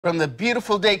From the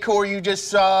beautiful decor you just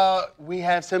saw, we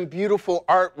have some beautiful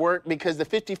artwork because the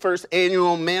 51st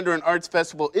Annual Mandarin Arts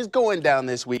Festival is going down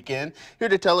this weekend. Here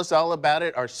to tell us all about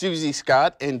it are Susie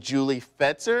Scott and Julie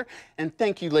Fetzer. And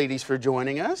thank you, ladies, for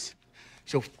joining us.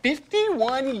 So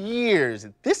 51 years.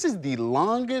 This is the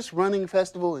longest running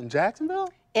festival in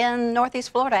Jacksonville? In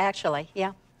Northeast Florida, actually,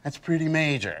 yeah. That's pretty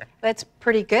major. It's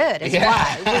pretty good, is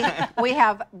why. We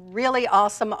have really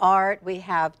awesome art. We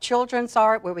have children's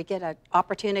art where we get an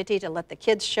opportunity to let the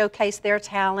kids showcase their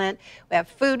talent. We have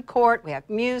food court, we have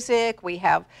music, we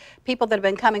have people that have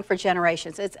been coming for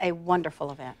generations. It's a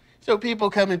wonderful event. So people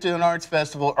coming to an arts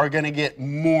festival are going to get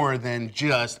more than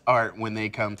just art when they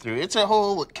come through. It's a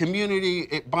whole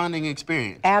community bonding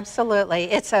experience. Absolutely.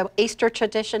 It's an Easter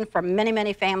tradition for many,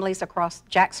 many families across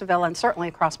Jacksonville and certainly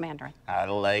across Mandarin. I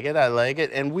like it. I like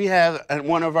it. And we have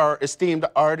one of our esteemed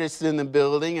artists in the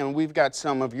building, and we've got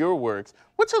some of your works.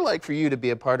 What's it like for you to be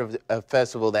a part of a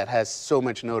festival that has so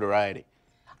much notoriety?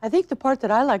 I think the part that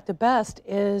I like the best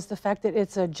is the fact that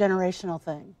it's a generational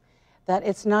thing, that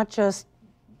it's not just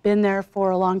been there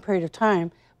for a long period of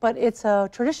time, but it's a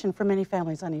tradition for many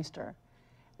families on Easter.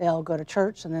 They'll go to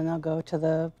church and then they'll go to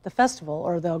the festival,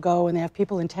 or they'll go and they have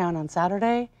people in town on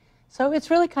Saturday. So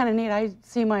it's really kind of neat. I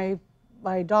see my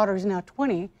daughter, who's now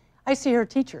 20, I see her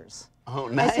teachers. Oh,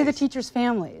 nice. I see the teachers'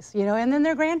 families, you know, and then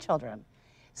their grandchildren.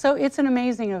 So it's an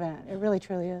amazing event. It really,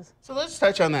 truly is. So let's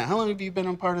touch on that. How long have you been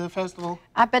a part of the festival?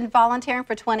 I've been volunteering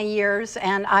for 20 years,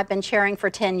 and I've been chairing for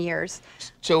 10 years.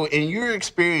 So in your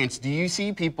experience, do you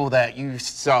see people that you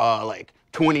saw like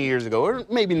 20 years ago, or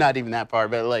maybe not even that far,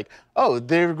 but like, oh,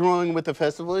 they're growing with the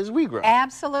festival as we grow?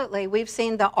 Absolutely. We've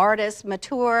seen the artists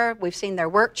mature, we've seen their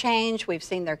work change, we've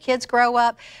seen their kids grow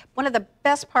up. One of the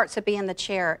best parts of being the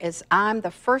chair is I'm the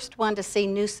first one to see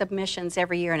new submissions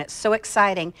every year, and it's so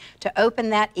exciting to open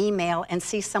that email and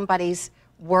see somebody's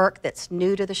work that's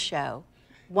new to the show.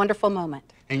 Wonderful moment.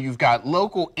 And you've got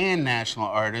local and national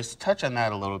artists. Touch on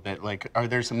that a little bit. Like, are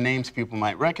there some names people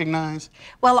might recognize?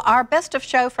 Well, our best of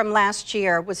show from last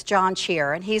year was John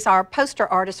Cheer, and he's our poster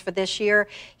artist for this year.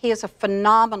 He is a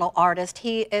phenomenal artist.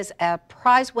 He is a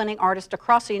prize-winning artist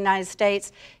across the United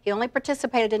States. He only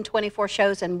participated in 24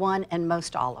 shows and won in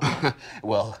most all of them.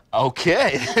 Well,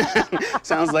 okay.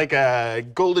 Sounds like a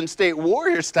Golden State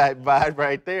Warriors type vibe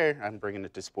right there. I'm bringing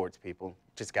it to sports, people.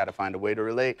 Just got to find a way to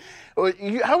relate.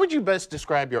 How would you best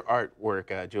describe your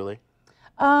artwork, Julie?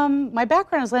 My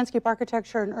background is landscape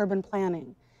architecture and urban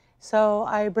planning. So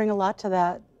I bring a lot to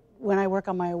that when I work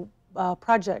on my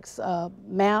projects,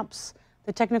 maps,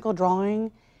 the technical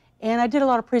drawing, and I did a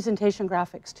lot of presentation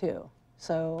graphics too.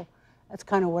 So that's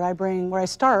kind of what I bring, where I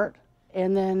start,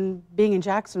 and then being in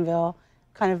Jacksonville,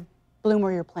 kind of bloom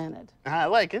where you're planted. I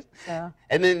like it. Yeah.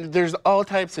 And then there's all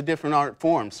types of different art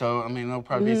forms. So, I mean, there'll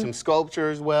probably be some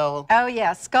sculpture as well. Oh,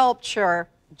 yeah, sculpture,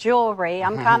 jewelry.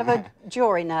 I'm kind of a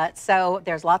jewelry nut, so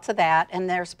there's lots of that. And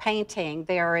there's painting.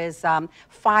 There is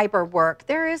fiber work.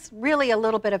 There is really a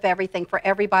little bit of everything for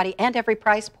everybody and every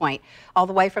price point, all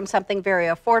the way from something very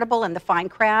affordable in the fine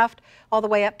craft, all the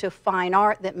way up to fine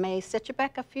art that may set you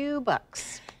back a few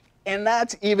bucks. And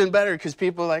that's even better because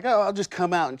people are like, oh, I'll just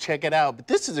come out and check it out. But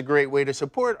this is a great way to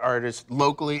support artists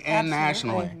locally and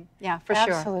nationally. Yeah, for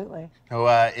sure. Absolutely. So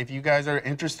if you guys are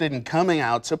interested in coming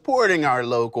out, supporting our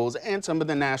locals and some of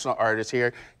the national artists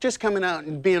here, just coming out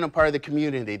and being a part of the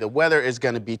community. The weather is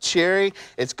going to be cherry.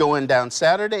 It's going down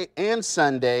Saturday and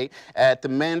Sunday at the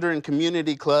Mandarin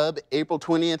Community Club, April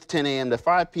 20th, 10 a.m. to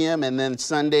 5 p.m., and then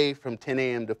Sunday from 10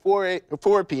 a.m. to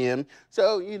 4 p.m.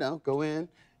 So, you know, go in.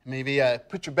 Maybe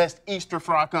put your best Easter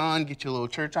frock on, get your little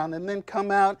church on, and then come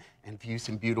out and view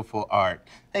some beautiful art.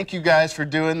 Thank you guys for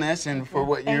doing this and for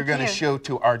what you're going to show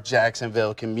to our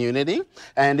Jacksonville community.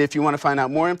 And if you want to find out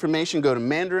more information, go to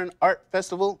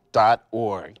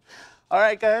mandarinartfestival.org. All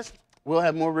right, guys, we'll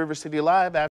have more River City Live after.